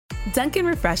Dunkin'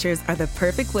 Refreshers are the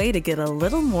perfect way to get a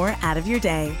little more out of your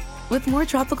day. With more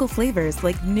tropical flavors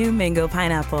like new mango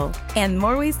pineapple and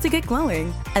more ways to get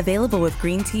glowing. Available with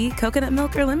green tea, coconut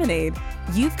milk, or lemonade.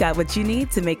 You've got what you need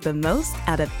to make the most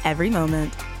out of every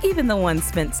moment, even the ones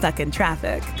spent stuck in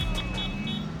traffic.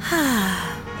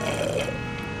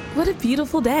 What a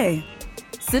beautiful day.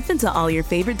 Sip into all your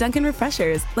favorite Dunkin'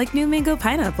 Refreshers like new mango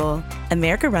pineapple.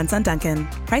 America runs on Dunkin'.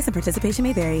 Price and participation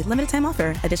may vary. Limited time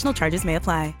offer. Additional charges may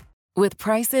apply. With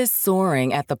prices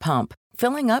soaring at the pump,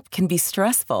 filling up can be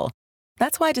stressful.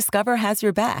 That's why Discover has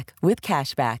your back with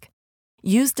cashback.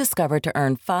 Use Discover to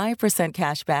earn 5%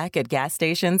 cash back at gas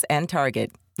stations and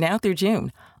Target, now through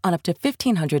June, on up to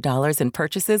 $1,500 in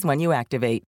purchases when you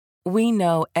activate. We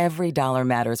know every dollar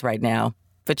matters right now,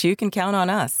 but you can count on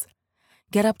us.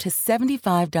 Get up to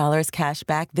 $75 cash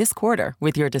back this quarter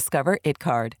with your Discover It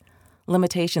card.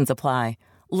 Limitations apply.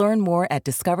 Learn more at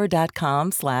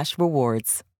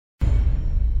discover.com/rewards.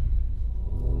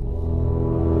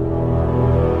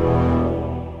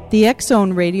 The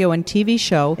X-Zone radio and TV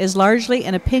show is largely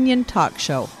an opinion talk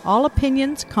show. All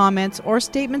opinions, comments, or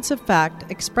statements of fact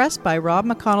expressed by Rob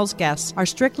McConnell's guests are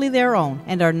strictly their own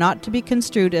and are not to be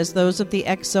construed as those of the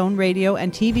X-Zone radio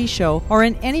and TV show or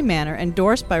in any manner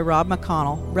endorsed by Rob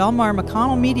McConnell, Relmar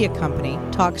McConnell Media Company,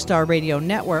 Talkstar Radio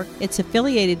Network, its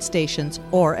affiliated stations,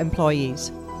 or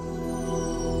employees.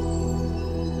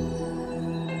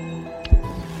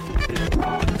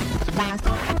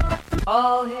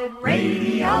 All Hit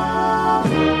Radio.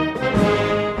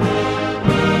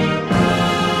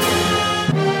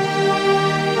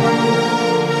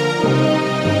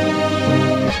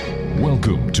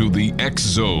 Welcome to the X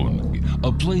Zone,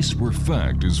 a place where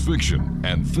fact is fiction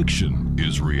and fiction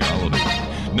is reality.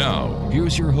 Now,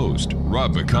 here's your host,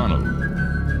 Rob McConnell.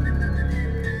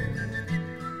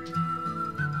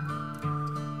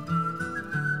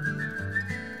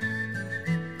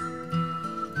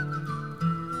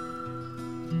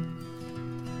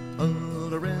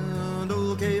 All around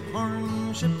old Cape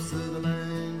Horn, ships of the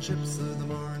line, ships of the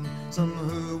morn. Some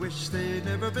who wish they'd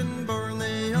never been born,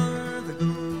 they are the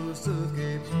ghosts of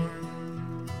Cape Horn.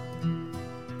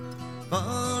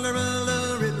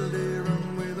 Fall-a-ralla,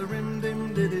 riddle-de-rum, with a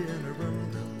rim-dim-diddy and a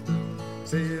rum-dum-dum.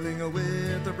 Sailing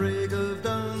away at the break of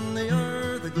dawn, they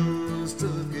are the ghosts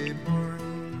of Cape Horn.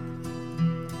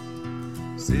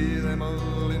 See them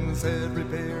all in sad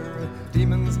repair,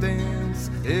 demons dance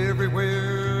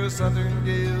everywhere, southern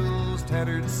gales,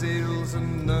 tattered sails,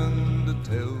 and none to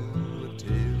tell a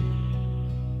tale.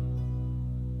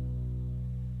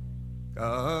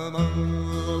 Come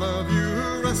all of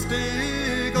you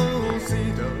rustic old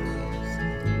sea dogs.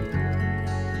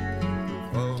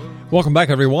 Welcome back,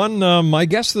 everyone. My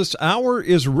guest this hour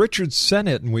is Richard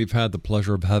Sennett, and we've had the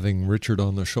pleasure of having Richard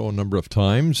on the show a number of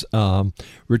times.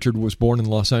 Richard was born in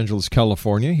Los Angeles,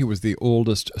 California. He was the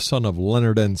oldest son of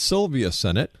Leonard and Sylvia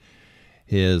Sennett.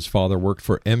 His father worked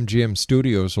for MGM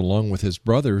Studios along with his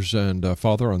brothers and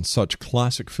father on such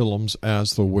classic films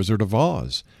as The Wizard of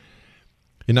Oz.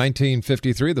 In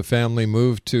 1953, the family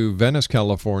moved to Venice,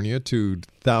 California, to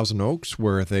Thousand Oaks,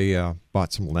 where they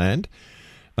bought some land.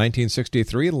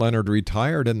 1963, Leonard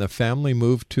retired and the family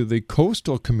moved to the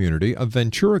coastal community of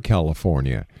Ventura,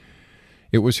 California.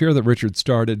 It was here that Richard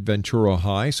started Ventura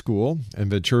High School and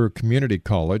Ventura Community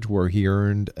College, where he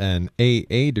earned an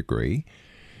AA degree.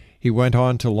 He went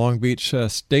on to Long Beach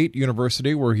State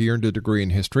University, where he earned a degree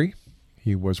in history.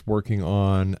 He was working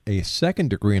on a second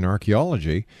degree in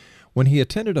archaeology when he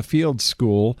attended a field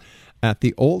school at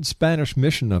the Old Spanish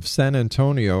Mission of San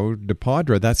Antonio de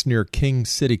Padre, that's near King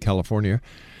City, California.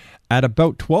 At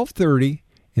about 12:30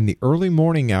 in the early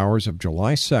morning hours of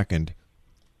July 2nd,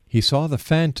 he saw the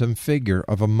phantom figure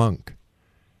of a monk.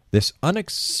 This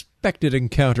unexpected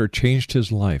encounter changed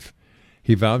his life.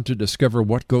 He vowed to discover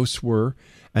what ghosts were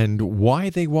and why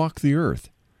they walk the earth.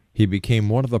 He became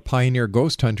one of the pioneer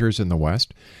ghost hunters in the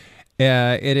West.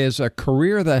 It is a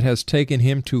career that has taken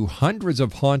him to hundreds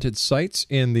of haunted sites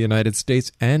in the United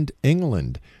States and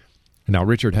England. Now,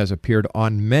 Richard has appeared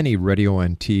on many radio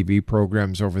and TV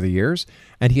programs over the years,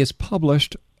 and he has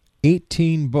published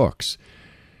 18 books.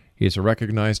 He is a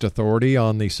recognized authority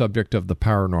on the subject of the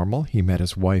paranormal. He met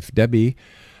his wife, Debbie,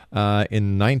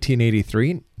 in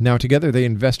 1983. Now, together they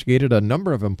investigated a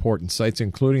number of important sites,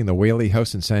 including the Whaley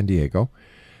House in San Diego.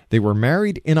 They were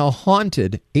married in a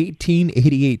haunted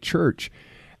 1888 church,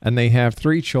 and they have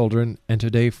 3 children and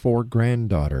today 4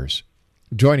 granddaughters.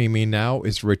 Joining me now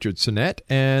is Richard Sennett.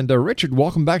 And Richard,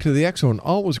 welcome back to the X-Zone.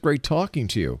 Always great talking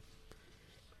to you.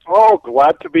 Oh,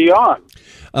 glad to be on.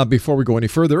 Before we go any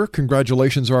further,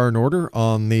 congratulations are in order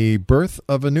on the birth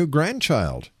of a new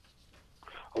grandchild.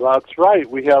 Well, that's right.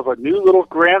 We have a new little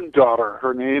granddaughter.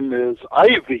 Her name is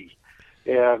Ivy,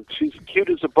 and she's cute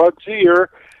as a bug's ear,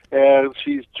 and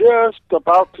she's just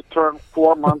about to turn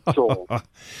 4 months old.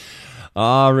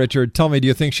 Richard, tell me, do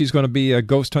you think she's going to be a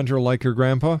ghost hunter like her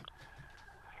grandpa?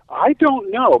 I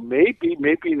don't know. Maybe,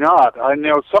 maybe not. I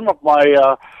know some of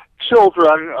my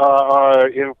children are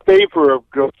in favor of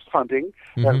ghost hunting,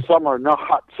 and some are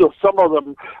not. So some of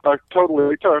them are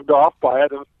totally turned off by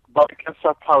it. But I guess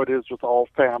that's how it is with all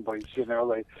families. You know,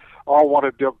 they all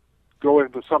want to go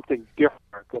into something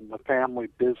different than the family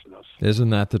business. Isn't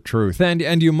that the truth?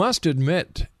 And you must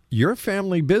admit, your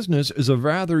family business is a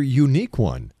rather unique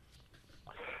one.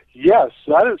 Yes,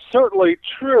 that is certainly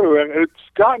true, and it's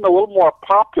gotten a little more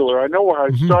popular. I know when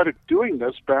I started doing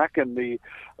this back in the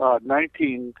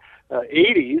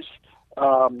 1980s,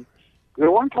 there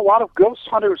weren't a lot of ghost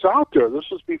hunters out there. This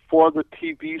was before the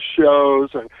TV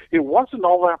shows, and it wasn't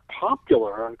all that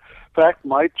popular. In fact,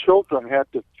 my children had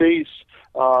to face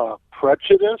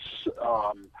prejudice.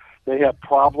 They had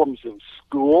problems in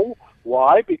school.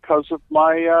 Why? Because of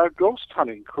my ghost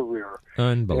hunting career.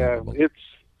 Unbelievable. And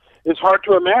it's hard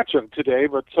to imagine today,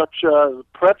 but such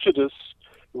prejudice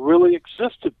really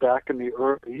existed back in the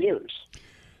early years.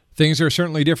 Things are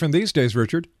certainly different these days,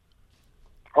 Richard.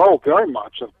 Oh, very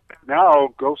much.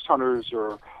 Now ghost hunters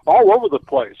are all over the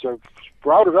place. They've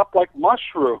sprouted up like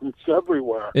mushrooms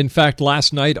everywhere. In fact,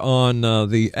 last night on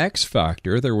the X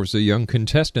Factor, there was a young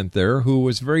contestant there who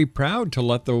was very proud to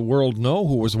let the world know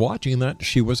who was watching that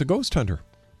she was a ghost hunter.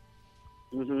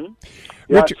 Mm-hmm.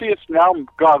 Yeah, see, it's now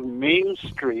gone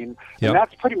mainstream, and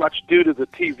that's pretty much due to the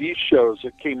TV shows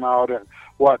that came out in,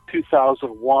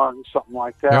 2001, something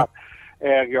like that.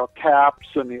 And, Taps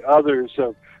and the others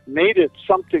have made it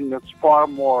something that's far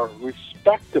more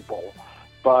respectable.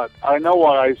 But I know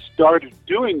when I started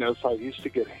doing this, I used to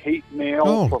get hate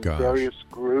mail from various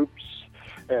groups.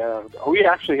 And we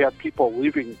actually had people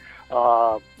leaving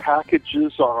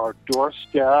packages on our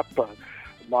doorstep.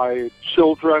 My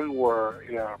children were,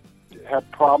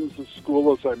 had problems in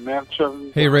school, as I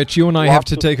mentioned. Hey, Rich, you and I have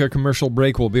to take a commercial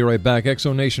break. We'll be right back.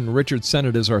 Exonation Richard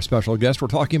Sennett is our special guest. We're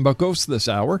talking about ghosts this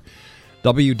hour.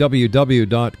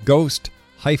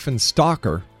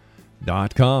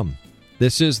 www.ghost-stalker.com.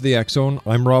 This is the X Zone.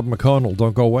 I'm Rob McConnell.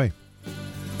 Don't go away.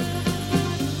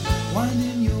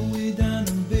 Winding your way down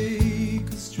on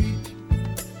Baker Street,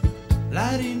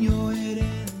 lighting your head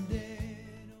and dead.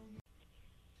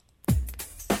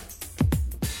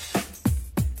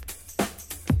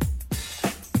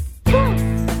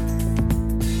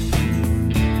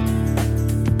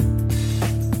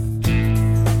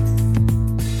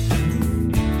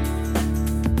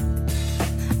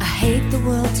 I hate the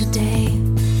world today.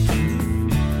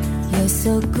 You're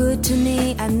so good to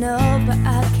me, I know, but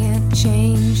I can't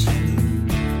change.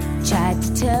 Tried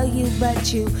to tell you,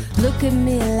 but you look at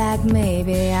me like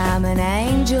maybe I'm an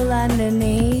angel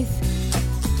underneath,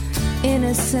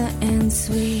 innocent and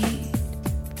sweet.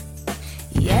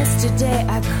 Yesterday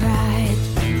I cried.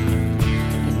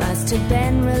 You must have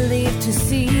been relieved to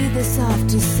see the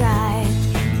softer side.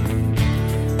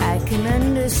 I can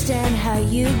understand how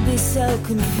you'd be so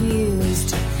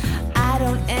confused. I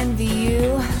don't envy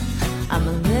you. I'm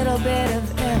a little bit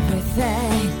of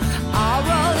everything, all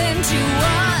rolled into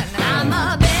one. I'm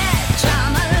a bitch,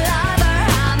 I'm a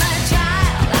lover, I'm a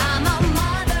child, I'm a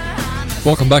mother,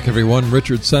 Welcome back, everyone.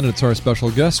 Richard Sennett's our special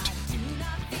guest.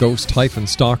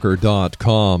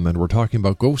 Ghost-stalker.com, and we're talking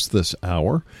about ghosts this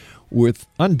hour with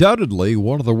undoubtedly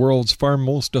one of the world's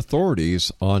foremost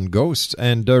authorities on ghosts.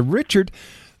 And Richard,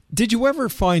 did you ever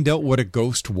find out what a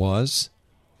ghost was?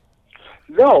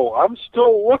 No, I'm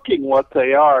still looking what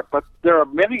they are, but there are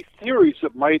many theories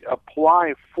that might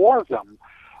apply for them.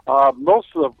 Most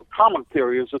of the common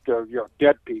theory is that they're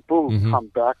dead people who come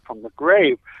back from the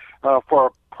grave for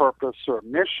a purpose or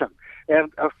mission.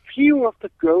 And a few of the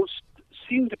ghosts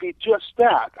seem to be just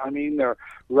that. I mean, they're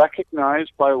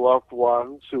recognized by loved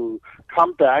ones who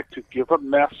come back to give a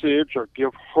message or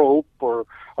give hope or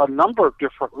a number of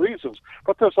different reasons.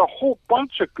 But there's a whole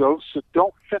bunch of ghosts that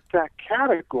don't fit that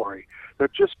category. They're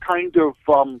just kind of,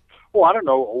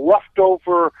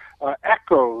 leftover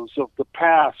echoes of the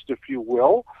past, if you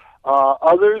will.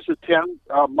 Others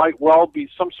might well be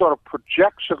some sort of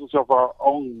projections of our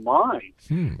own mind.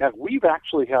 And we've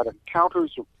actually had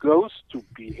encounters with ghosts who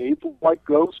behave like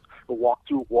ghosts, who walk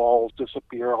through walls,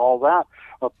 disappear, all that,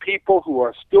 of people who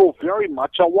are still very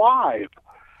much alive.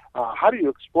 How do you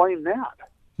explain that?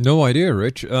 No idea,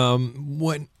 Rich.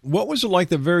 What was it like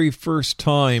the very first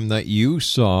time that you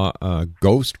saw a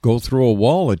ghost go through a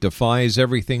wall? It defies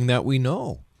everything that we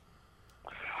know.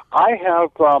 I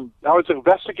was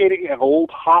investigating an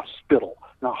old hospital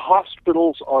Now,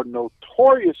 hospitals are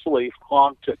notoriously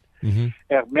haunted. Mm-hmm.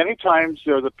 And many times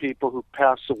they're the people who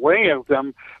pass away in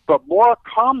them, but more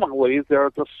commonly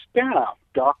they're the staff,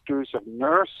 doctors and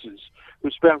nurses, who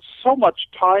spend so much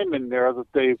time in there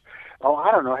that they,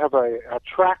 have a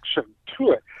attraction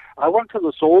to it. I went to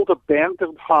this old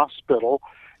abandoned hospital,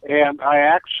 and I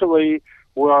actually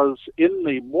was in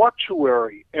the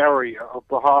mortuary area of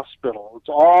the hospital. It's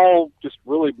all just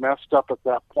really messed up at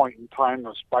that point in time.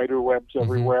 There's spider webs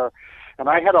everywhere. And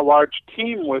I had a large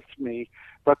team with me,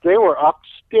 but they were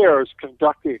upstairs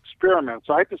conducting experiments.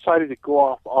 I decided to go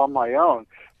off on my own,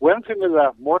 went into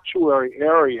that mortuary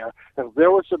area, and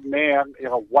there was a man in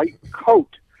a white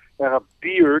coat and a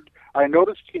beard. I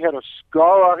noticed he had a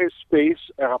scar on his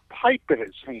face and a pipe in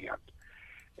his hand.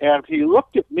 And he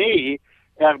looked at me,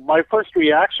 and my first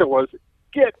reaction was,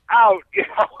 get out,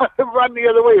 run the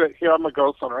other way. But here, I'm a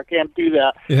ghost hunter. I can't do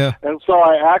that. Yeah. And so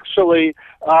I actually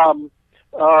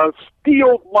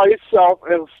steeled myself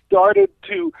and started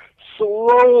to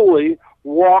slowly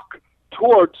walk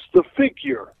towards the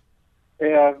figure.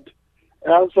 And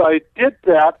as I did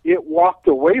that, it walked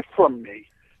away from me,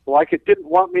 like it didn't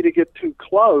want me to get too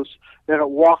close, and it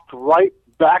walked right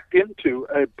back into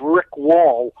a brick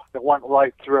wall that went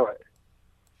right through it.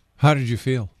 How did you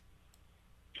feel?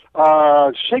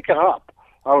 Shaken up.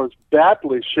 I was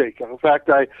badly shaken. In fact,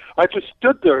 I just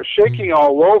stood there shaking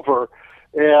all over,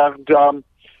 and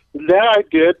then I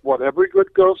did what every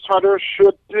good ghost hunter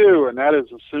should do, and that is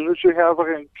as soon as you have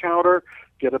an encounter,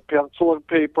 get a pencil and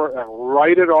paper and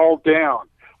write it all down.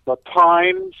 The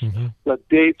times, the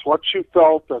dates, what you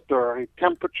felt, that there are any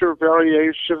temperature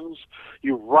variations.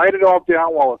 You write it all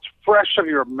down while it's fresh in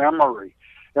your memory.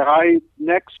 And I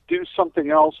next do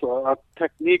something else, a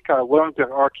technique I learned in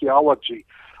archaeology.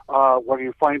 When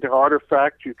you find an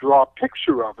artifact, you draw a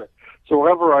picture of it. So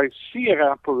whenever I see an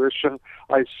apparition,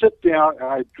 I sit down and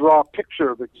I draw a picture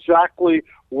of exactly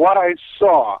what I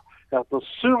saw. Now, the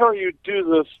sooner you do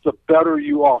this, the better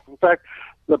you are. In fact,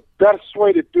 the best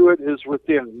way to do it is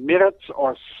within minutes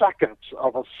or seconds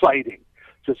of a sighting.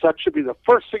 Just that should be the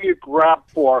first thing you grab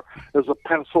for is a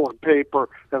pencil and paper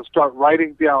and start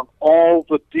writing down all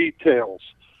the details.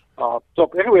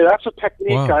 So anyway, that's a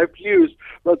technique I've used,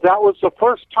 but that was the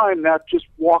first time that just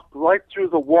walked right through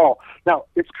the wall. Now,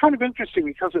 it's kind of interesting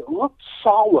because it looked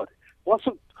solid. It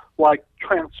wasn't like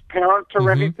transparent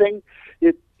or anything.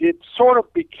 It sort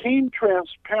of became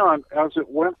transparent as it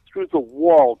went through the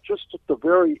wall, just at the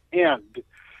very end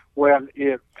when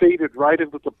it faded right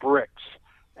into the bricks.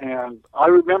 And I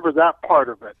remember that part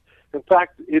of it. In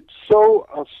fact, it's so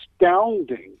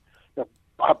astounding.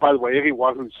 By the way,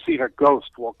 anyone who's seen a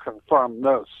ghost will confirm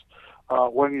this.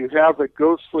 When you have a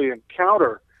ghostly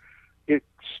encounter, it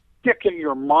sticks in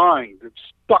your mind. It's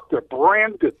stuck there,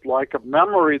 branded like a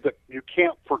memory that you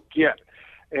can't forget.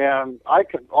 And I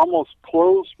can almost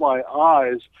close my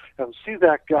eyes and see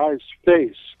that guy's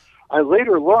face. I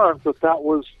later learned that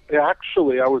was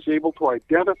actually, I was able to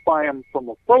identify him from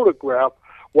a photograph,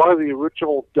 one of the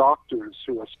original doctors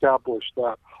who established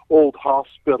that old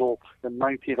hospital in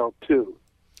 1902.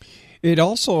 It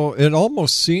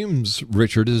almost seems,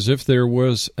 Richard, as if there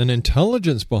was an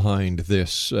intelligence behind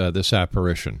this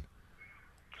apparition.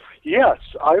 Yes,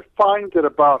 I find that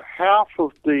about half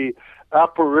of the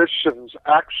apparitions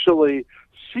actually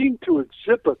seem to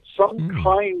exhibit some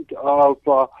kind of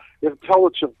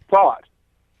intelligent thought.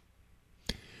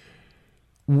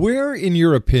 Where, in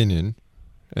your opinion,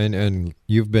 and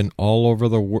you've been all over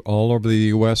the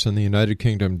U.S. and the United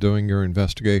Kingdom doing your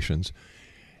investigations,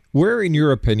 where, in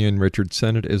your opinion, Richard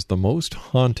Sennett, is the most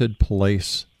haunted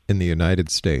place in the United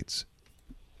States?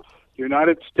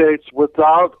 United States,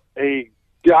 without a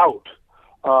doubt,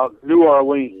 New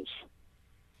Orleans.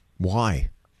 Why?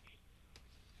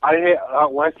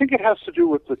 I think it has to do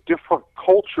with the different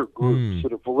culture groups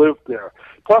that have lived there.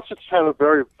 Plus, it's had a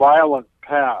very violent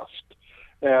past.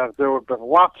 And there have been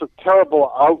lots of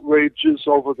terrible outrages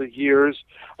over the years.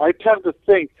 I tend to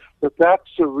think that that's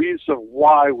the reason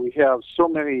why we have so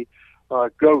many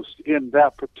ghosts in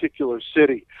that particular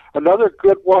city. Another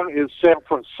good one is San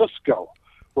Francisco,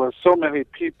 where so many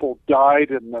people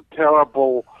died in the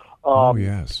terrible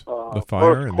the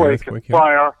fire earthquake and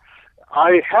fire.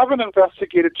 I haven't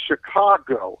investigated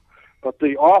Chicago, but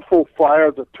the awful fire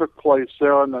that took place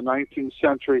there in the 19th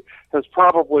century has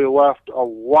probably left a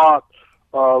lot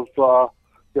of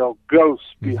ghosts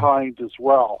behind as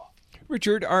well.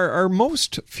 Richard, are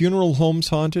most funeral homes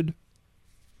haunted?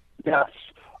 Yes.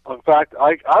 In fact,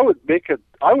 I would make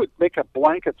a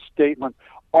blanket statement.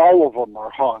 All of them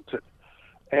are haunted,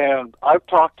 and I've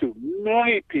talked to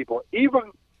many people, even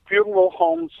funeral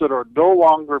homes that are no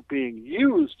longer being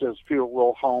used as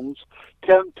funeral homes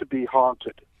tend to be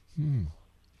haunted.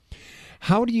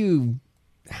 How do you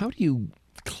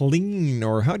clean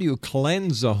or how do you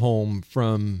cleanse a home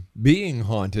from being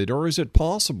haunted, or is it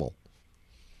possible?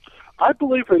 I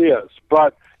believe it is,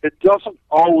 but it doesn't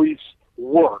always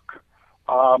work.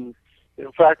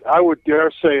 In fact, I would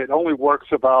dare say it only works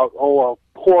about a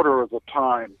quarter of the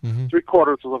time.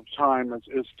 3/4 of the time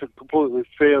is to completely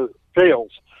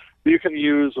fails. You can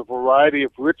use a variety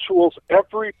of rituals.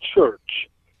 Every church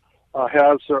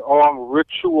has their own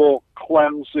ritual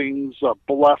cleansings,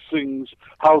 blessings,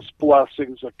 house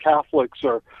blessings. The Catholics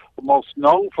are the most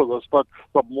known for this, but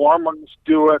the Mormons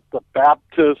do it, the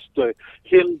Baptists, the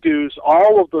Hindus,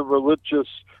 all of the religious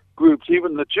groups,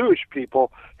 even the Jewish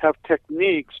people, have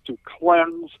techniques to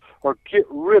cleanse or get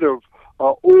rid of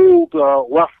old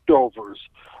leftovers.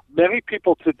 Many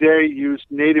people today use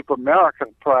Native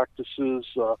American practices,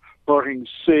 burning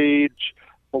sage,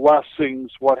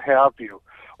 blessings, what have you.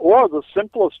 Or the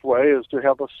simplest way is to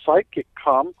have a psychic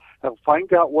come and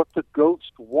find out what the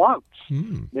ghost wants.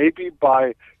 Maybe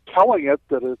by telling it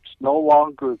that it's no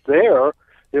longer there,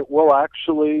 it will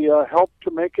actually help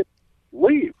to make it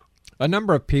leave. A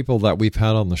number of people that we've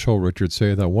had on the show, Richard,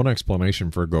 say that one explanation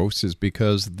for ghosts is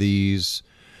because these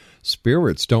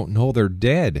spirits don't know they're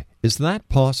dead. Is that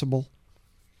possible?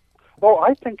 Oh,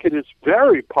 I think it is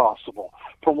very possible.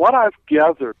 From what I've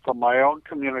gathered from my own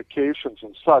communications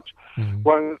and such,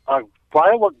 when a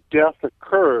violent death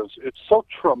occurs, it's so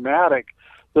traumatic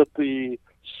that the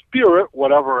spirit,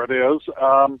 whatever it is,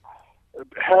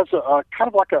 has a kind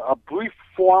of like a brief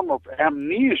form of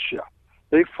amnesia.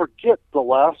 They forget the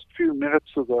last few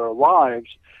minutes of their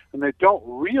lives, and they don't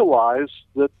realize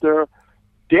that they're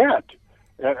dead.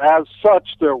 And as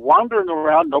such, they're wandering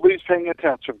around. Nobody's paying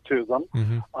attention to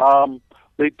them.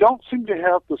 They don't seem to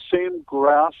have the same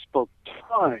grasp of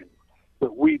time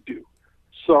that we do.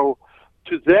 So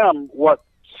to them, what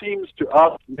seems to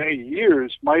us many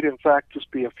years might in fact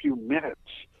just be a few minutes.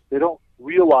 They don't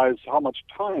realize how much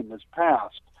time has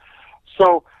passed.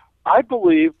 So I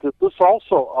believe that this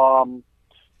also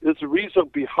is the reason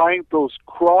behind those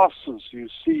crosses you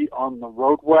see on the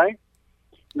roadway.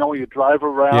 You know, you drive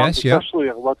around, especially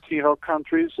in Latino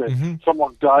countries,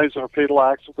 someone dies in a fatal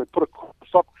accident, they put a cross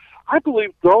up. I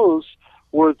believe those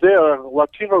were there, and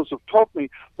Latinos have told me,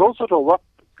 those are to let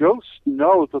the ghosts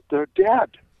know that they're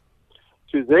dead.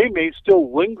 So they may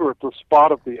still linger at the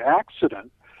spot of the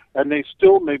accident, and they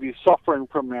still may be suffering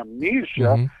from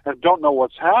amnesia and don't know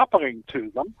what's happening to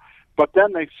them, but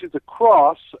then they see the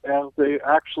cross, and they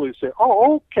actually say,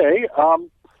 oh, okay,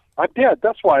 I'm dead.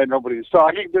 That's why nobody's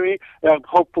talking to me, and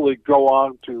hopefully go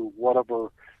on to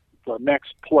whatever the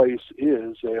next place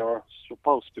is they are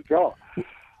supposed to go.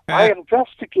 I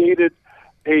investigated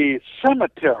a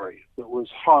cemetery that was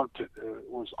haunted. It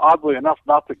was, oddly enough,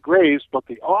 not the graves, but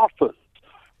the office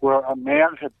where a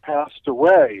man had passed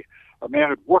away. A man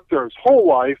had worked there his whole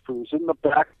life, who was in the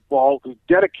back vault, a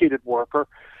dedicated worker,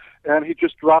 and he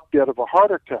just dropped dead of a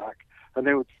heart attack. And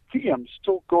they would see him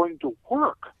still going to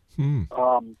work,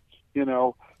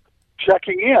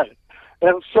 checking in.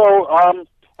 And so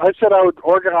I said I would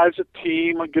organize a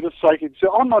team and get a psychic and say,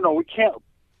 oh, no, we can't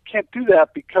do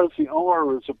that because the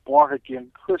owner is a born-again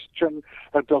Christian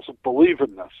and doesn't believe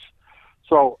in this.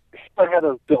 So I had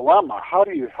a dilemma. How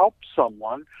do you help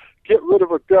someone get rid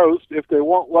of a ghost if they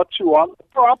won't let you on the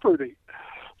property?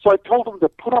 So I told them to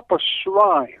put up a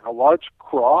shrine, a large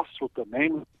cross with the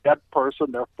name of the dead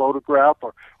person, their photograph,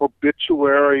 or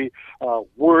obituary,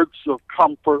 words of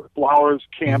comfort, flowers,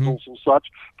 candles, and such.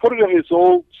 Put it in his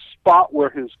old spot where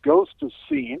his ghost is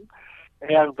seen,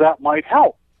 and that might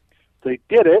help. They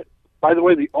did it. By the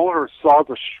way, the owner saw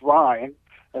the shrine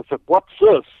and said, what's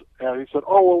this? And he said,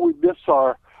 oh, well, we miss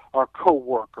our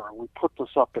co-worker. We put this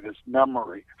up in his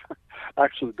memory.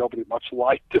 Actually, nobody much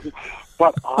liked him.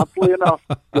 But oddly enough,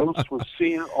 Ghost was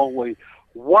seen only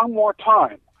one more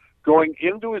time going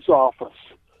into his office.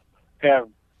 And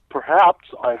perhaps,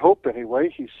 I hope anyway,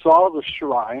 he saw the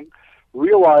shrine,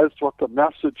 realized what the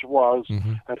message was,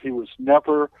 and he was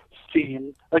never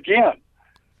seen again.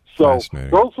 So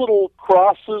those little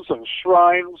crosses and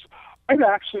shrines might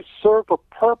actually serve a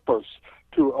purpose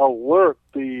to alert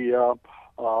the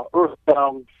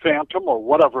earthbound phantom or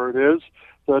whatever it is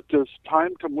that it's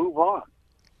time to move on.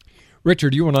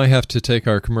 Richard, you and I have to take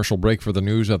our commercial break for the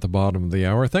news at the bottom of the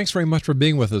hour. Thanks very much for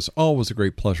being with us. Always a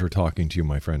great pleasure talking to you,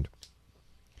 my friend.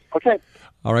 Okay.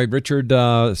 All right, Richard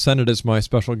Sennett is my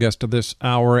special guest of this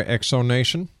hour, X-Zone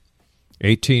Nation.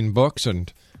 18 books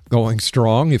and going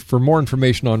strong. For more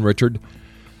information on Richard,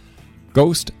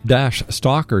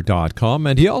 ghost-stalker.com.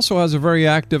 And he also has a very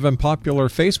active and popular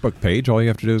Facebook page. All you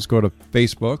have to do is go to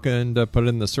Facebook and put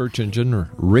in the search engine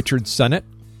Richard Sennett,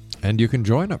 and you can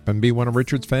join up and be one of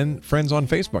Richard's friends on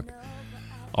Facebook.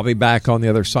 I'll be back on the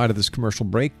other side of this commercial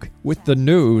break with the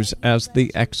news as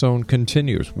the X Zone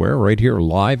continues. We're right here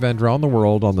live and around the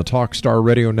world on the Talkstar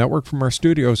Radio Network from our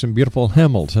studios in beautiful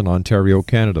Hamilton, Ontario,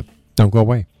 Canada. Don't go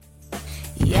away.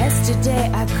 Yesterday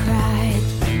I cried.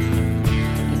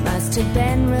 You must have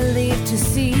been relieved to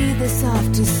see the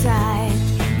softer side.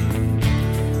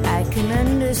 I can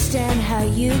understand how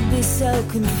you'd be so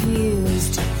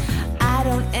confused. I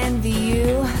don't envy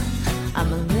you.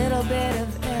 I'm a little bit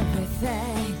of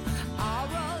everything. I'll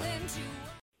roll into.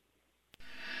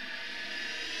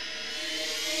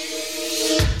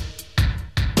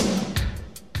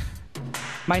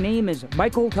 My name is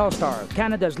Michael Telstar,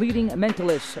 Canada's leading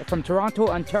mentalist from Toronto,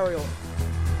 Ontario.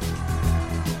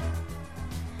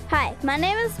 Hi, my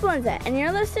name is Splenda, and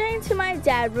you're listening to my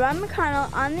dad, Rob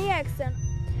McConnell, on the X Zone.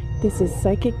 This is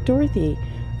Psychic Dorothy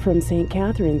from St.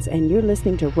 Catharines, and you're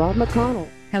listening to Rob McConnell.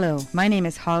 Hello, my name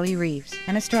is Holly Reeves,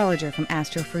 an astrologer from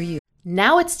Astro For You.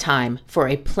 Now it's time for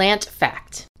a plant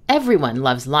fact. Everyone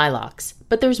loves lilacs,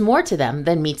 but there's more to them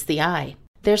than meets the eye.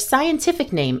 Their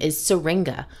scientific name is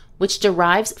syringa, which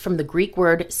derives from the Greek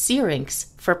word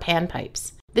syrinx for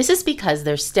panpipes. This is because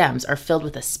their stems are filled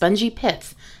with a spongy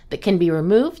pith that can be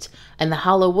removed and the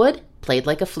hollow wood played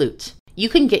like a flute. You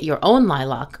can get your own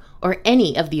lilac or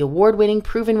any of the award-winning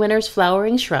Proven Winners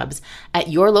flowering shrubs at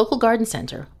your local garden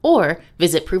center or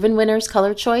visit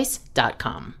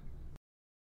provenwinnerscolorchoice.com.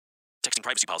 Texting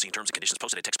privacy policy and terms and conditions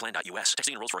posted at textplan.us.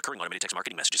 Texting enrolls for recurring automated text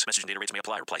marketing messages. Message and data rates may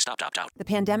apply. Reply stop to opt out. The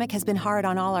pandemic has been hard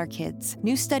on all our kids.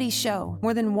 New studies show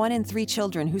more than 1 in 3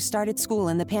 children who started school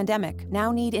in the pandemic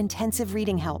now need intensive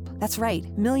reading help. That's right.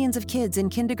 Millions of kids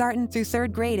in kindergarten through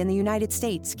 3rd grade in the United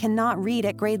States cannot read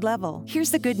at grade level.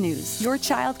 Here's the good news. Your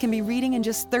child can be reading in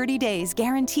just 30 days,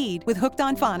 guaranteed, with Hooked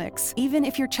on Phonics. Even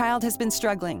if your child has been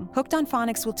struggling, Hooked on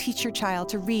Phonics will teach your child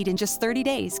to read in just 30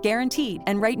 days, guaranteed.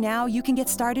 And right now, you can get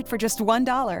started for just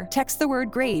 $1. Text the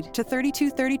word GRADE to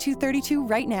 323232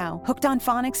 right now. Hooked on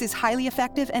Phonics is highly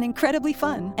effective and incredibly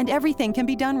fun, and everything can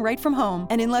be done right from home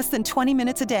and in less than 20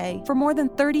 minutes a day. For more than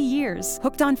 30 years,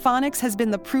 Hooked on Phonics has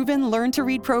been the proven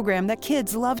learn-to-read program that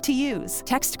kids love to use.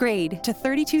 Text GRADE to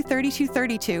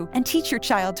 323232 and teach your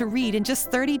child to read in just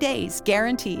 30 days,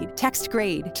 guaranteed. Text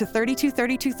GRADE to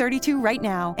 323232 right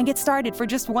now and get started for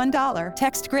just $1.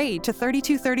 Text GRADE to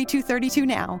 323232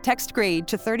 now. Text GRADE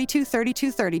to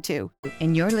 323232.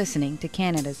 And you're listening to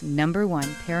Canada's #1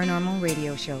 paranormal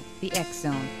radio show, The X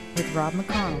Zone, with Rob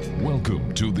McConnell.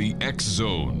 Welcome to The X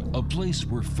Zone, a place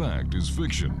where fact is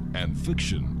fiction and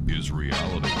fiction is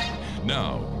reality.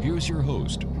 Now, here's your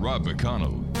host, Rob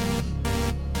McConnell.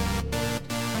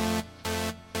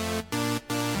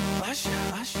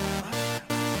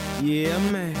 Yeah,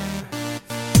 man.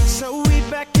 So we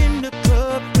back in the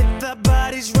club with our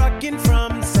bodies rocking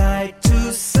from side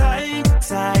to side,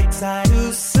 side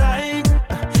to side.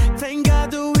 Thank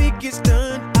God the week is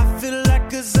done. I feel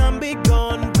like a zombie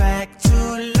gone back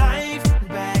to life,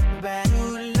 back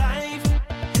to life.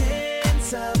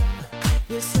 Hands up,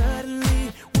 yeah,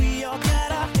 suddenly we all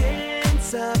got our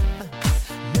hands up.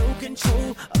 No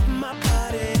control of my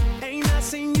body. Ain't I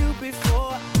seen you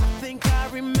before? I think I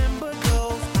remember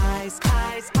those eyes.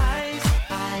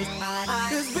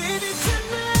 'Cause baby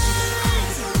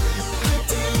tonight,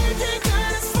 the DJ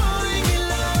got us falling in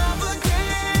love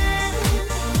again.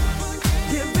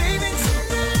 Yeah, baby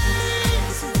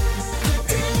tonight,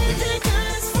 the DJ got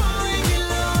us falling in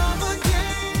love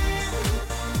again.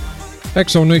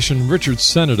 Exo Nation, Richard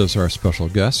Sennett is our special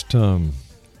guest.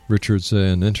 Richard's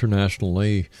an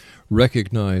internationally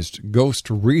recognized ghost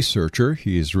researcher.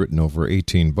 He's written over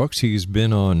 18 books. He's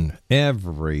been on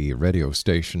every radio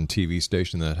station, TV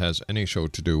station that has any show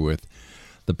to do with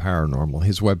the paranormal.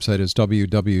 His website is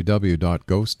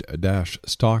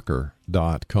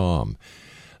www.ghost-stalker.com.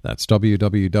 That's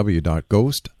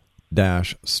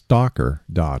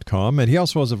www.ghost-stalker.com. And he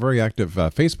also has a very active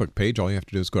Facebook page. All you have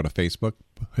to do is go to Facebook,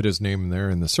 put his name there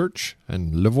in the search,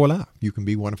 and le voila, you can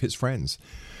be one of his friends.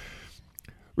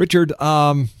 Richard,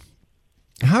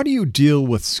 how do you deal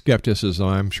with skepticism?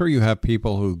 I'm sure you have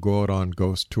people who go out on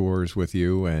ghost tours with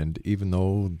you, and even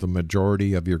though the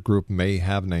majority of your group may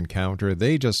have an encounter,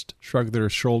 they just shrug their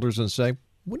shoulders and say,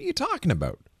 what are you talking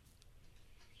about?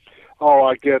 Oh,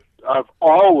 I've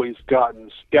always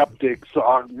gotten skeptics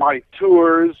on my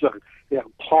tours and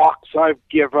talks I've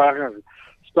given and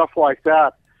stuff like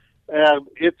that. And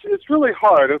it's really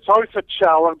hard. It's always a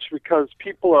challenge because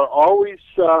people are always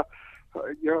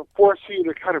forcing you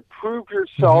to kind of prove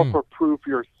yourself or prove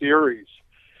your theories.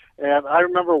 And I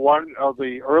remember one of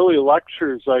the early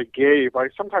lectures I gave. I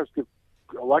sometimes give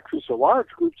lectures to large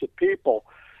groups of people,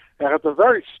 and at the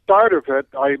very start of it,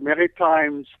 I many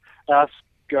times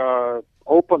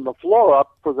open the floor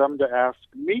up for them to ask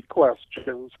me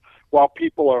questions while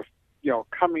people are,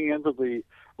 coming into the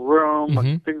room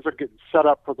and things are getting set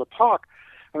up for the talk.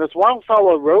 And this one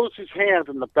fellow rose his hand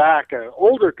in the back, an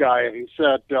older guy, and he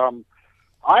said,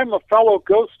 I'm a fellow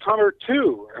ghost hunter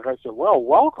too. And I said, well,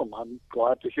 welcome. I'm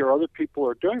glad to hear other people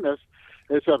are doing this.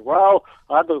 They said, well,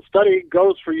 I've been studying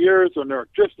ghosts for years, and there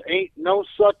just ain't no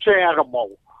such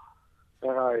animal.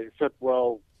 And I said,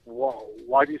 well,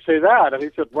 why do you say that? And he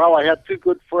said, well, I had two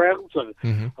good friends,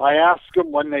 and I asked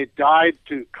them when they died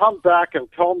to come back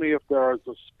and tell me if there is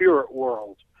a spirit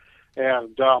world.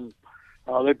 And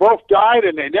they both died,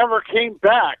 and they never came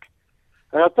back.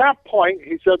 And at that point,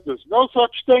 he said, there's no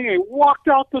such thing. He walked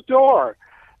out the door.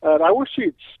 And I wish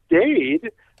he'd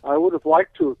stayed. I would have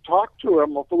liked to have talked to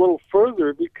him a little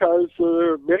further, because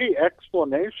there are many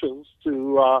explanations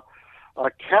to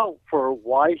account for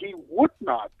why he would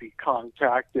not be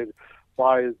contacted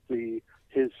by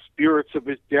his spirits of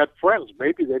his dead friends.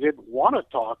 Maybe they didn't want to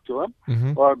talk to him,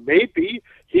 or maybe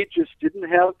he just didn't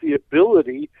have the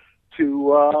ability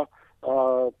to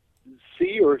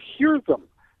see or hear them.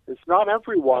 It's not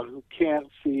everyone who can't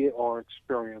see or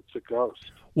experience a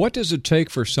ghost. What does it take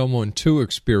for someone to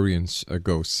experience a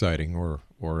ghost sighting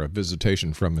or a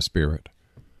visitation from a spirit?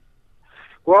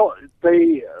 Well,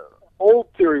 the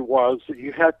old theory was that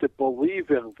you had to believe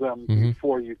in them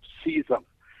before you'd see them.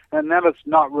 And that is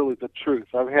not really the truth.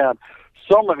 I've had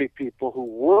so many people who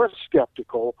were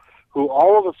skeptical who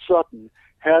all of a sudden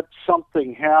had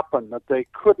something happen that they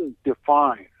couldn't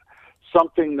define,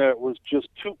 something that was just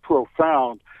too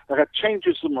profound, and it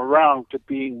changes them around to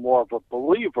being more of a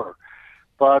believer.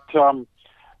 But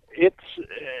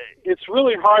it's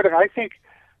really hard, and I think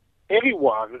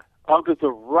anyone under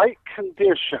the right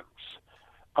conditions,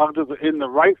 in the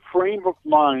right frame of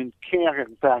mind, can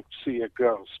in fact see a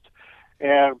ghost.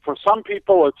 And for some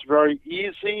people, it's very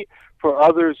easy. For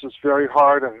others, it's very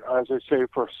hard. And as I say,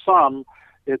 for some,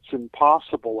 it's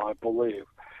impossible, I believe.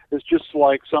 It's just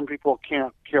like some people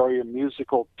can't carry a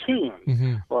musical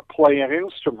tune or play an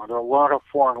instrument or learn a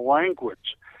foreign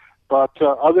language. But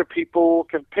other people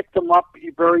can pick them up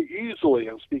very easily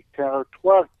and speak 10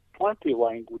 or 20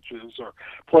 languages or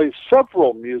play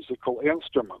several musical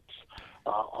instruments.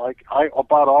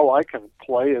 About all I can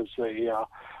play is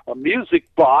a music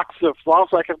box, as long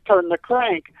as I can turn the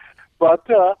crank. But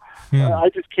I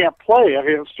just can't play an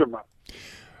instrument.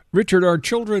 Richard, are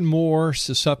children more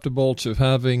susceptible to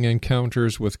having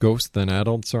encounters with ghosts than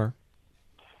adults are?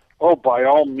 Oh, by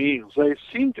all means. They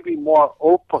seem to be more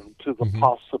open to the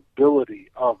possibility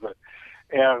of it.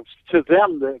 And to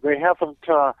them, they haven't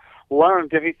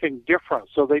learned anything different,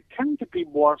 so they tend to be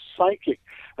more psychic.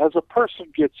 As a person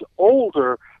gets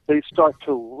older, they start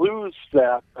to lose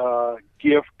that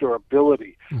gift or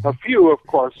ability. A few, of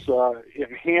course,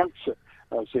 enhance it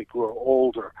as they grow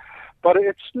older. But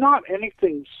it's not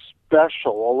anything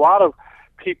special. A lot of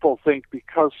people think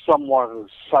because someone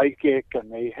is psychic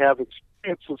and they have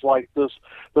experiences like this,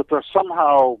 that they're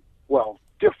somehow,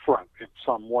 different in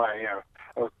some way,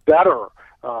 or better,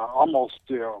 almost,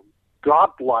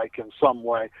 godlike in some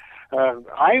way.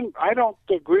 I don't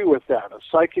agree with that.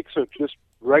 Psychics are just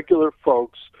regular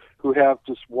folks who have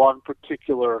just one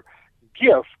particular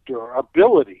gift or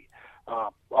ability.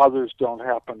 Others don't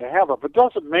happen to have it. But it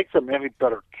doesn't make them any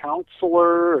better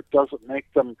counselor. It doesn't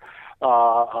make them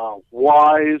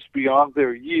wise beyond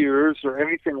their years or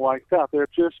anything like that. They're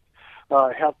just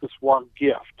have this one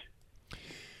gift.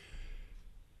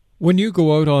 When you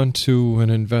go out onto an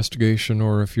investigation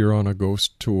or if you're on a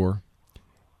ghost tour,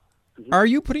 are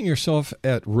you putting yourself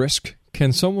at risk?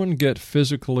 Can someone get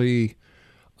physically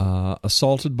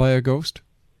assaulted by a ghost?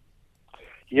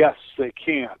 Yes, they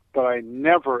can, but I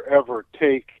never, ever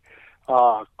take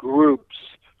groups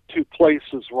to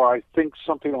places where I think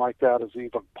something like that is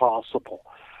even possible.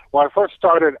 When I first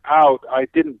started out, I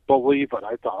didn't believe it.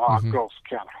 I thought, ghosts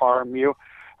can't harm you.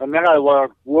 And then I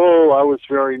learned, I was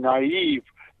very naive.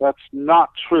 That's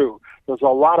not true. There's a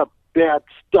lot of bad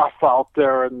stuff out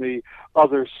there in the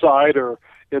other side or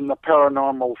in the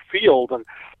paranormal field. And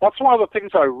that's one of the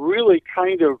things I really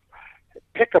kind of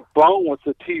pick a bone with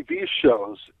the TV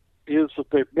shows, is that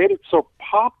they've made it so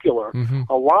popular.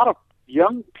 A lot of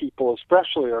young people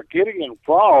especially are getting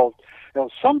involved, and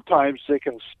sometimes they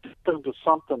can step into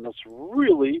something that's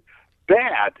really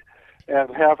bad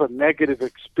and have a negative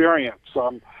experience.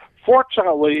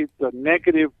 Fortunately, the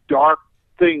negative, dark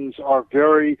things are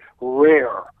very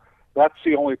rare. That's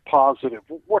the only positive.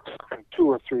 We're talking 2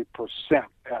 or 3%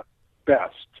 at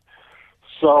best.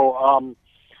 So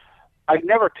I'd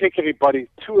never take anybody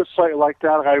to a site like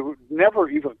that. I would never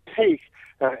even take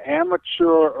an amateur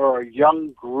or a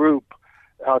young group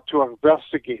to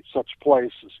investigate such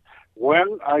places.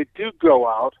 When I do go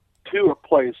out to a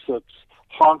place that's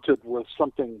haunted with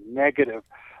something negative,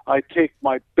 I take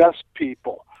my best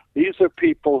people. These are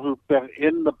people who've been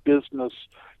in the business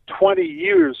 20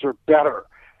 years or better,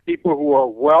 people who are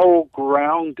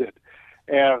well-grounded,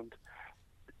 and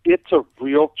it's a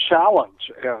real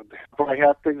challenge. And have I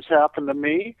had things happen to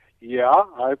me? Yeah,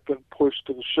 I've been pushed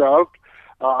and shoved.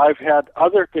 I've had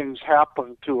other things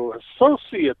happen to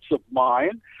associates of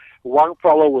mine. One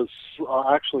fellow was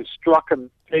actually struck in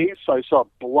the face. I saw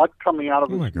blood coming out of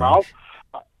his mouth.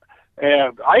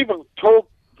 And I even told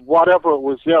whatever it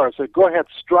was there, I said, go ahead,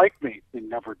 strike me. He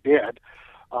never did.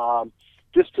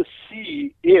 Just to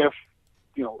see if,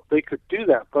 they could do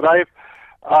that. But I've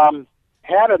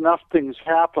had enough things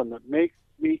happen that make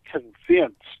me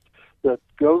convinced that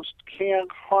ghosts can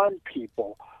harm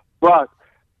people, but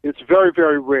it's very,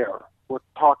 very rare. We're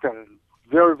talking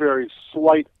very, very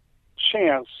slight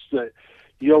chance that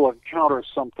you'll encounter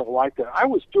something like that. I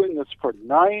was doing this for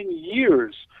 9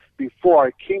 years before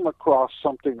I came across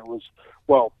something that was,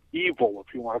 evil,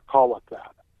 if you want to call it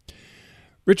that.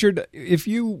 Richard,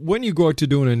 when you go out to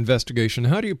do an investigation,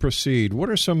 how do you proceed? What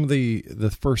are some of the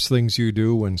first things you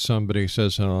do when somebody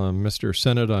says, Mr.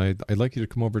 Sennett, I'd like you to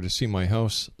come over to see my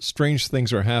house. Strange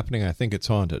things are happening. I think it's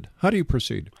haunted. How do you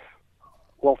proceed?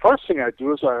 Well, first thing I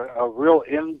do is a real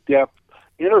in-depth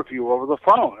interview over the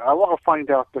phone. I want to find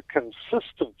out the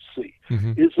consistency.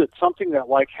 Mm-hmm. Is it something that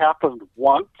happened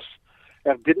once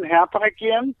and didn't happen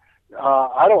again?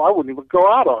 I wouldn't even go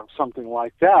out on something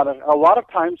like that. And a lot of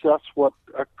times that's what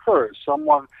occurs.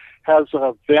 Someone has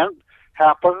an event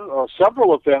happen, or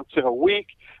several events in a week,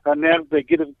 and then they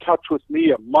get in touch with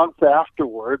me a month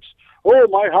afterwards. Oh,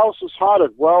 my house is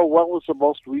haunted. Well, what was the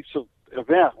most recent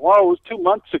event? Well, it was 2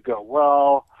 months ago.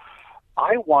 Well,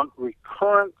 I want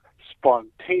recurrent,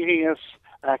 spontaneous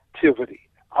activity.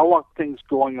 I want things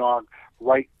going on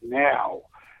right now,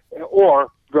 or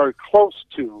very close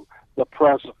to the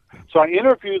present. So I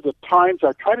interview the times.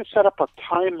 I try to set up a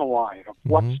timeline of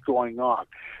what's going on.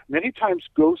 Many times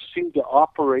ghosts seem to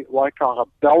operate like on a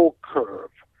bell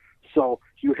curve. So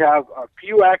you have a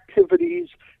few activities,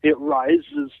 it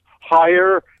rises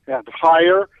higher and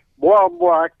higher, more and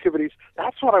more activities.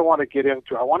 That's what I want to get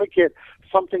into. I want to get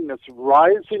something that's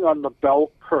rising on the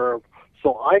bell curve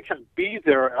so I can be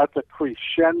there at the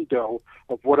crescendo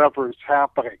of whatever is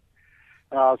happening.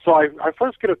 So I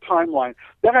first get a timeline.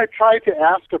 Then I try to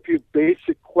ask a few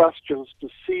basic questions to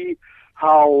see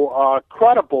how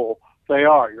credible they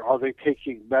are. Are they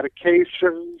taking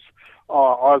medications?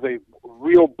 Are they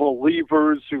real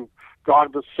believers who've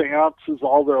gone to seances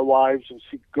all their lives and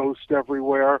see ghosts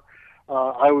everywhere?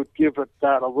 I would give it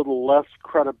that a little less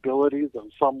credibility than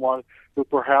someone who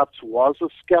perhaps was a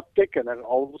skeptic and then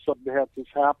all of a sudden had this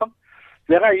happen.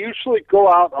 Then I usually go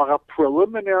out on a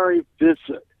preliminary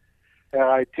visit. And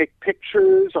I take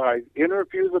pictures, I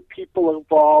interview the people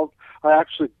involved, I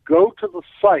actually go to the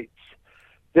sites.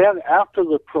 Then after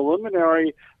the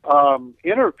preliminary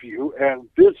interview and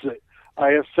visit, I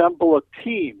assemble a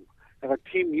team. And a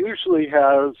team usually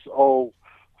has 3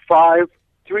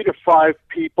 to 5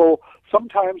 people,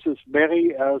 sometimes as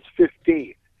many as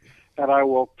 15. And I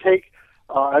will take,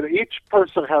 and each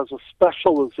person has a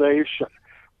specialization.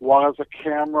 One is a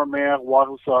cameraman,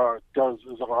 one is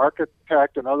an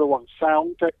architect, another one's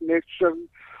sound technician.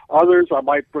 Others, I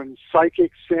might bring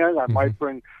psychics in, I might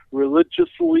bring religious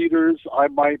leaders, I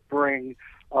might bring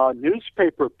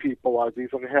newspaper people. I've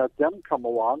even had them come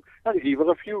along, and even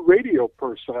a few radio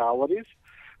personalities.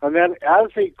 And then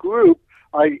as a group,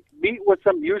 I meet with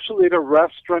them usually at a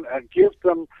restaurant and give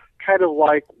them kind of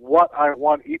like what I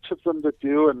want each of them to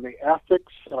do and the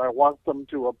ethics that I want them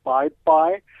to abide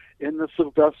by in this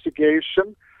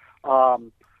investigation.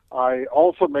 I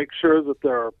also make sure that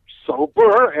they're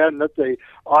sober and that they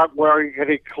aren't wearing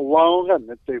any cologne and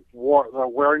that they're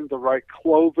wearing the right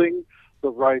clothing,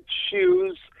 the right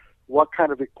shoes, what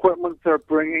kind of equipment they're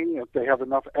bringing, if they have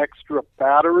enough extra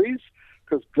batteries,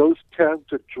 because ghosts tend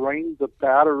to drain the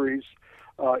batteries.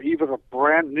 Even a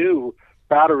brand new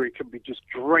battery can be just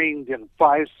drained in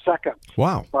 5 seconds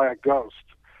by a ghost.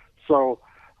 So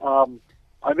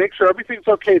I make sure everything's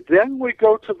okay. Then we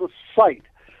go to the site.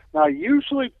 Now, I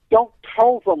usually don't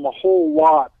tell them a whole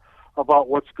lot about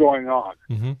what's going on,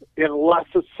 unless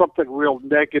it's something real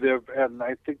negative, and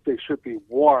I think they should be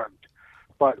warned.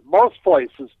 But most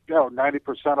places,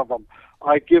 90% of them,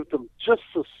 I give them just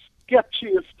the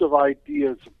sketchiest of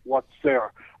ideas of what's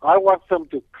there. I want them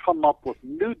to come up with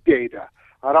new data.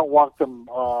 I don't want them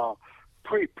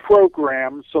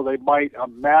pre-programmed so they might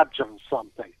imagine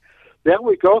something. Then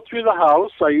we go through the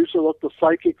house. I usually let the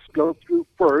psychics go through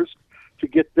first to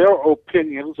get their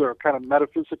opinions, or kind of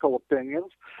metaphysical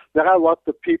opinions. Then I let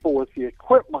the people with the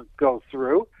equipment go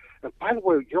through. And by the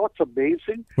way, you know what's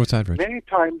amazing? What's that, Rich? Many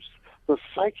times the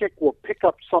psychic will pick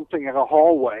up something in a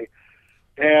hallway,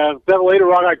 and then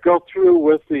later on I go through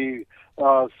with the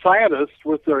scientists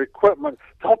with their equipment.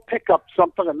 They'll pick up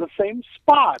something in the same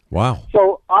spot. Wow.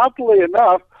 So oddly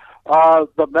enough,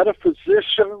 the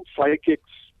metaphysicians, psychics,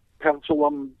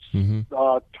 pendulums,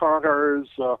 turners,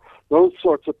 those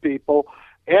sorts of people,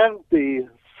 and the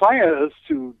scientists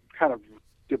who kind of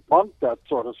debunk that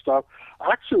sort of stuff,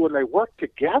 actually when they work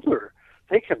together,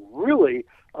 they can really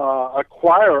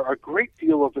acquire a great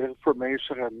deal of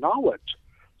information and knowledge.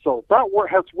 So that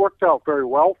has worked out very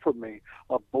well for me,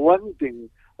 a blending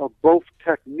of both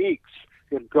techniques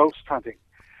in ghost hunting.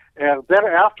 And then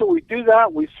after we do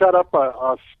that, we set up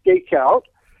a stakeout,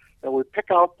 and we pick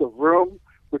out the room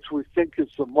which we think is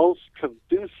the most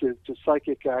conducive to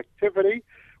psychic activity.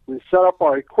 We set up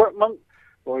our equipment,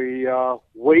 we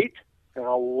wait, and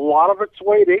a lot of it's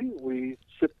waiting. We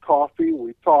sip coffee,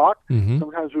 we talk,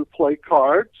 sometimes we play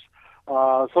cards,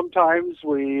 sometimes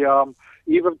we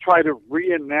even try to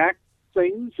reenact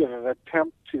things in an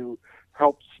attempt to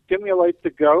help stimulate the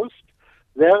ghost.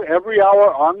 Then every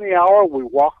hour on the hour, we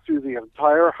walk through the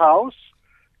entire house,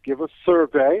 give a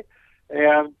survey,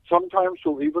 and sometimes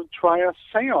we'll even try a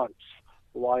seance,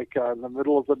 like in the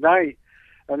middle of the night.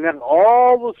 And then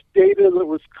all this data that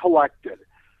was collected,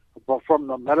 but from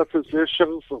the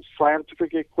metaphysicians, the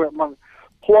scientific equipment,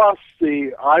 plus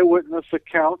the eyewitness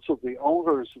accounts of the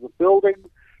owners of the building,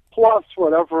 plus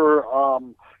whatever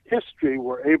history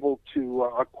we're able to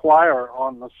acquire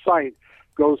on the site,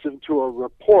 goes into a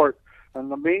report. And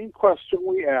the main question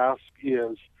we ask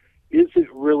is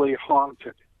it really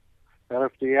haunted? And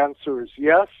if the answer is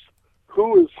yes,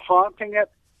 who is haunting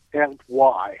it and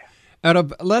why? Out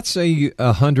of, let's say,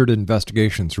 100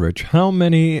 investigations, Rich, how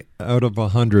many out of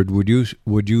 100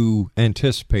 would you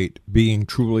anticipate being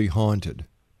truly haunted?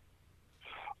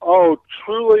 Oh,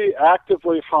 truly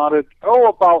actively haunted,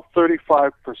 about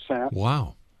 35%.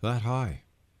 Wow, that high.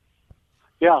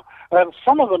 Yeah, and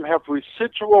some of them have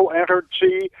residual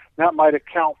energy. That might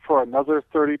account for another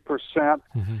 30%.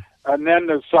 And then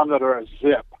there's some that are a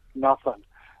zip, nothing.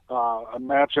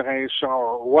 Imagination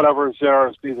or whatever is there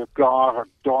is either gone or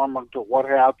dormant or what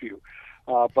have you.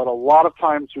 But a lot of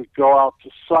times we go out to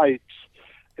sites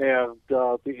and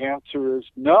the answer is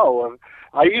no. And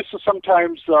I used to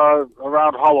sometimes,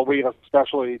 around Halloween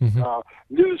especially,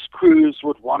 news crews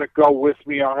would want to go with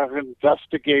me on an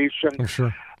investigation. Oh,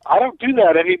 sure. I don't do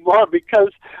that anymore because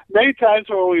many times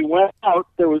when we went out,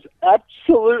 there was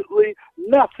absolutely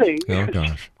nothing. Oh,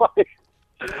 gosh.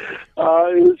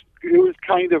 It was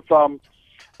kind of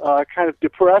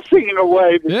depressing in a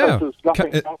way because there's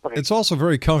nothing happening. It's also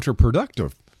very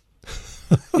counterproductive.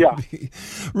 Yeah.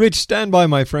 Rich, stand by,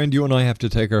 my friend. You and I have to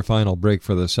take our final break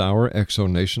for this hour.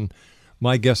 Exonation.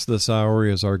 My guest this hour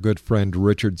is our good friend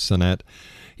Richard Sennett.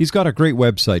 He's got a great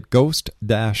website,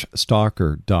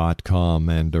 ghost-stalker.com,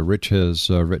 and Rich has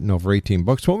written over 18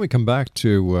 books. When we come back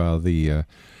to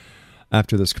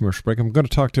after this commercial break, I'm going to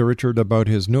talk to Richard about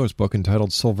his newest book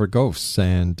entitled Silver Ghosts.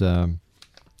 And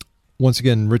once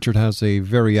again, Richard has a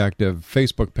very active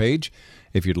Facebook page.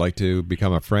 If you'd like to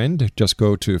become a friend, just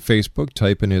go to Facebook,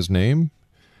 type in his name,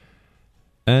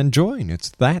 and join. It's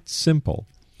that simple.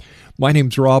 My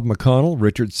name's Rob McConnell.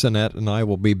 Richard Sennett and I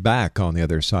will be back on the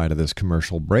other side of this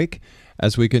commercial break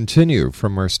as we continue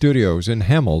from our studios in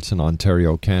Hamilton,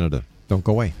 Ontario, Canada. Don't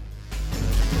go away.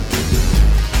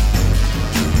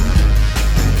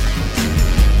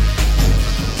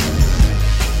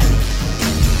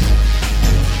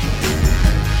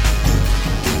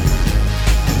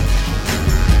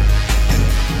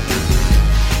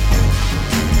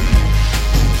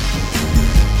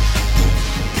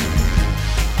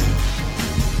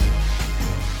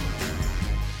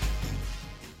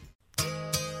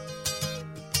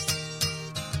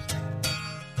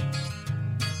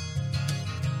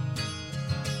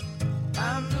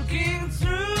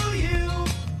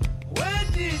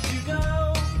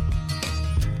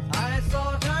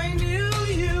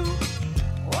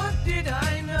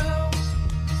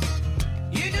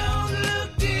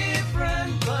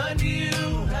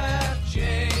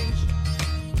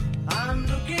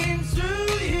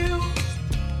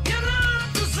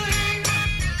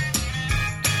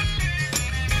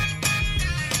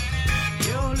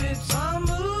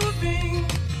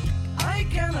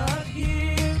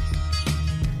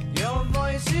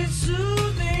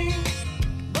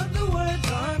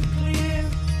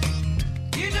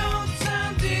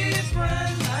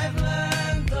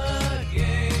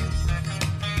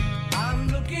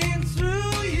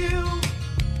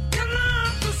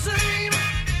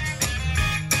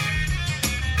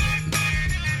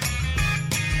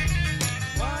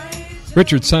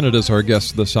 Richard Sennett is our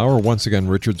guest this hour. Once again,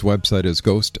 Richard's website is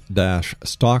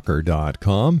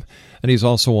ghost-stalker.com, and he's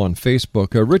also on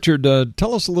Facebook. Richard,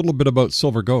 tell us a little bit about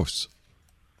Silver Ghosts.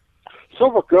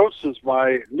 Silver Ghosts is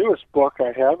my newest book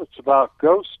I have. It's about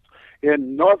ghosts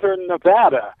in northern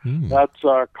Nevada. That's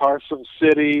Carson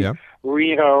City,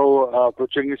 Reno,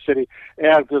 Virginia City,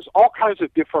 and there's all kinds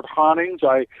of different hauntings.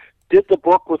 I did the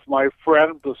book with my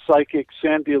friend, the psychic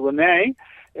Sandy Lene,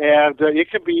 and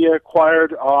it can be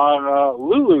acquired on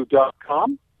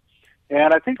Lulu.com,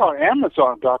 and I think on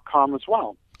Amazon.com as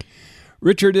well.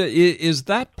 Richard, is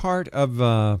that part of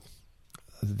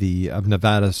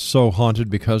Nevada so haunted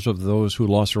because of those who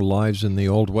lost their lives in the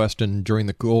Old West and during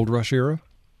the Gold Rush era?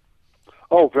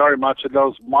 Oh, very much. And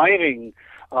those mining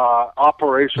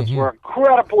operations were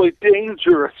incredibly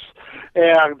dangerous,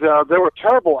 and there were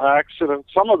terrible accidents.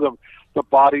 Some of them, the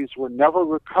bodies were never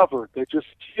recovered. They just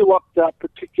heal up that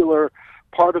particular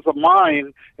part of the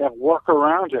mine and work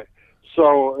around it.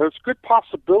 So there's a good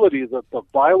possibility that the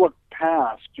violent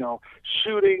past,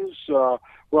 shootings were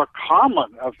a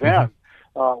common event,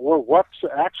 were what's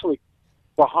actually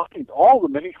behind all the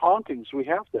many hauntings we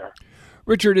have there.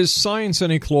 Richard, is science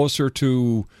any closer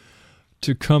to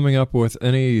coming up with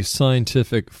any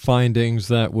scientific findings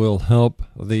that will help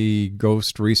the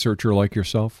ghost researcher like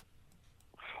yourself?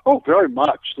 Oh, very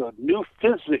much. The new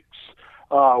physics,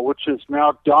 which is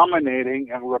now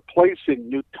dominating and replacing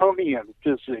Newtonian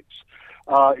physics,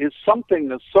 is something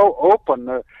that's so open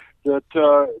that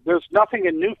there's nothing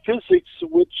in new physics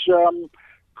which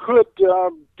could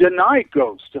deny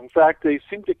ghosts. In fact, they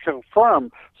seem to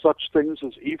confirm such things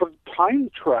as even time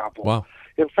travel. Wow.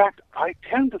 In fact, I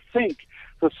tend to think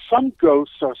that some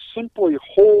ghosts are simply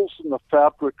holes in the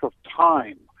fabric of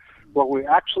time, where we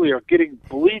actually are getting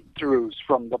bleed-throughs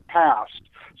from the past.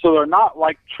 So they're not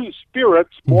like true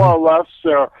spirits, more or less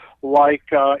they're like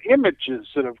images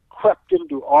that have crept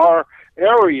into our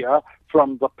area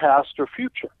from the past or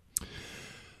future.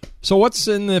 So what's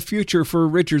in the future for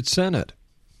Richard Sennett?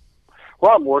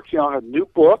 Well, I'm working on a new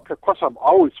book. Of course, I'm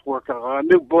always working on a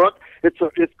new book. It's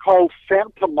called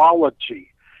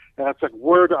Phantomology, and it's a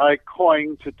word I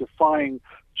coined to define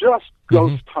just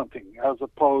ghost hunting as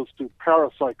opposed to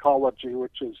parapsychology,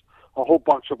 which is a whole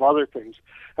bunch of other things.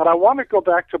 And I want to go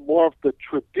back to more of the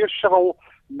traditional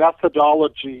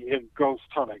methodology in ghost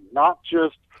hunting, not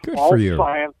just all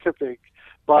scientific,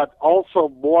 but also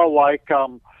more like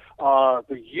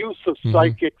the use of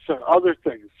psychics and other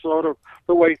things, sort of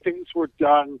the way things were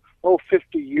done,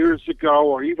 50 years ago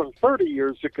or even 30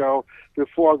 years ago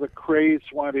before the craze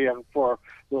went in for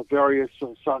the various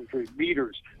and sundry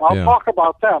meters. I'll talk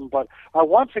about them, but I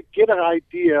want to get an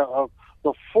idea of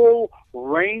the full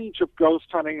range of ghost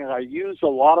hunting, and I use a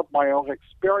lot of my own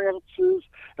experiences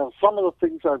and some of the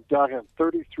things I've done in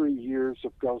 33 years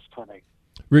of ghost hunting.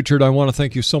 Richard, I want to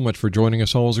thank you so much for joining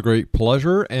us. Always a great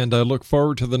pleasure, and I look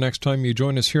forward to the next time you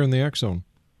join us here in the X Zone.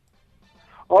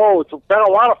 Oh, it's been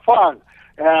a lot of fun,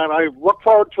 and I look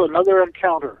forward to another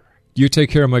encounter. You take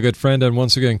care, my good friend, and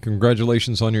once again,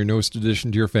 congratulations on your newest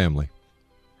addition to your family.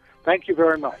 Thank you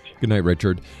very much. Good night,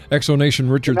 Richard. Exonation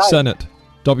Richard Sennett,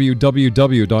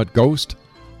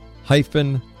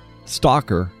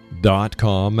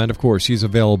 www.ghost-stalker.com, and of course, he's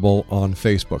available on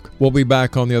Facebook. We'll be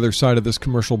back on the other side of this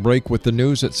commercial break with the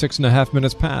news at 6.5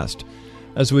 minutes past,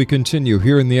 as we continue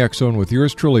here in the X Zone with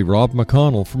yours truly, Rob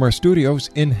McConnell, from our studios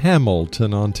in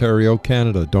Hamilton, Ontario,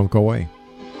 Canada. Don't go away.